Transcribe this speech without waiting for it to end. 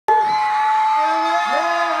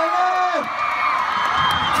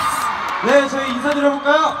네, 저희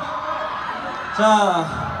인사드려볼까요? 자,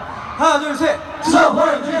 하나, 둘, 셋.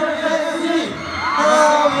 Support Theyre NCT.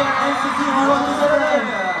 Hello, we are NCT 127.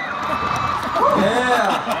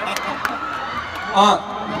 Yeah.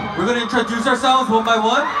 We're gonna introduce ourselves one by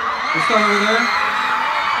one. Let's start over there.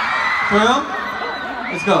 Doyoung,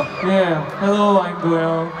 let's go. Yeah, hello, I'm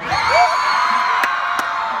Theyre.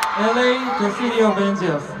 LA, the city of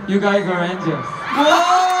angels. You guys are angels.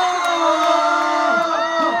 Whoa!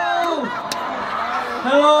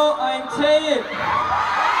 Hello, I'm Theyre.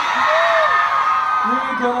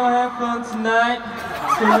 We're gonna have fun tonight,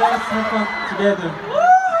 so let's have fun together.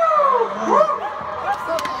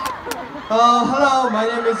 Hello, my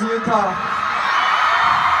name is Yuta.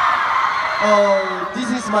 This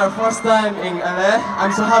is my first time in LA.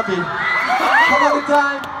 I'm so happy. Have a good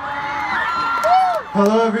time.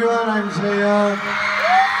 Hello everyone, I'm Jaeyoung.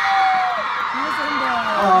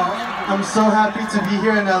 I'm so happy to be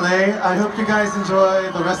here in LA. I hope you guys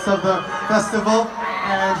enjoy the rest of the festival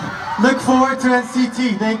and look forward to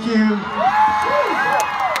NCT. Thank you.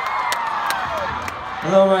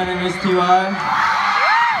 Hello, my name is TY.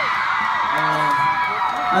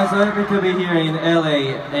 I'm so happy to be here in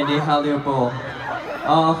LA and the Hollywood Bowl.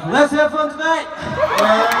 Let's have fun tonight.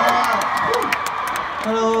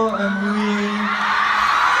 Hello, I'm Louis.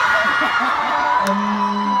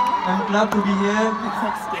 I'm glad to be here.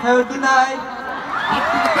 Have a good night.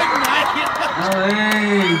 Oh,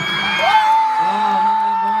 hey. Wow,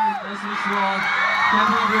 nice to meet you all. Can't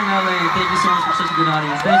believe you're in LA. Thank you so much for such a good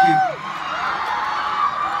audience. Thank you.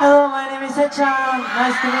 Hello, my name is Haechan.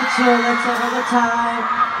 Nice to meet you. Let's have a good time.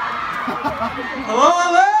 Hello,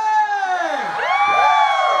 LA!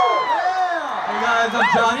 Hey guys, I'm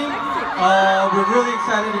Johnny. We're really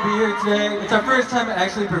excited to be here today. It's our first time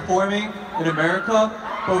actually performing in America,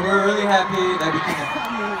 but we're really happy that we can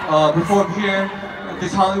perform here at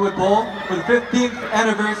this Hollywood Bowl for the 15th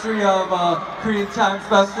anniversary of Korean Times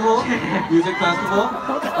Festival, Music Festival.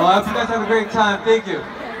 I hope you guys have a great time. Thank you.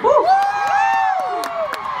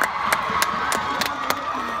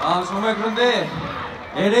 정말 그런데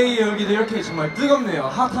LA 여기도 이렇게 정말 뜨겁네요.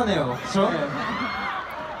 핫하네요. 그렇죠?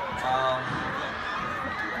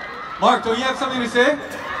 Mark, don't you have something to say?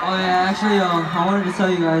 Oh yeah, actually, I wanted to tell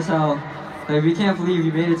you guys how we can't believe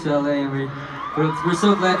you made it to LA, and we're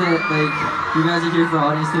so glad that you guys are here for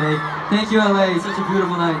our audience today. Thank you, LA. It's such a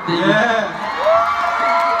beautiful night. Thank you.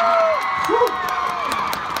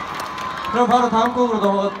 그럼 바로 다음 곡으로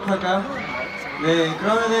넘어갈까요? 네,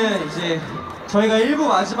 그러면은 이제 저희가 1부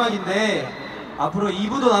마지막인데 앞으로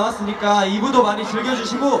 2부도 남았으니까 2부도 많이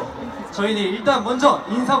즐겨주시고 저희는 일단 먼저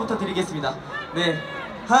인사부터 드리겠습니다. 네,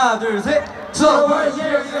 하나, 둘, 셋. Support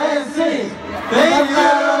Theyre NCT. Thank you.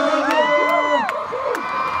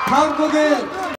 다음 곡은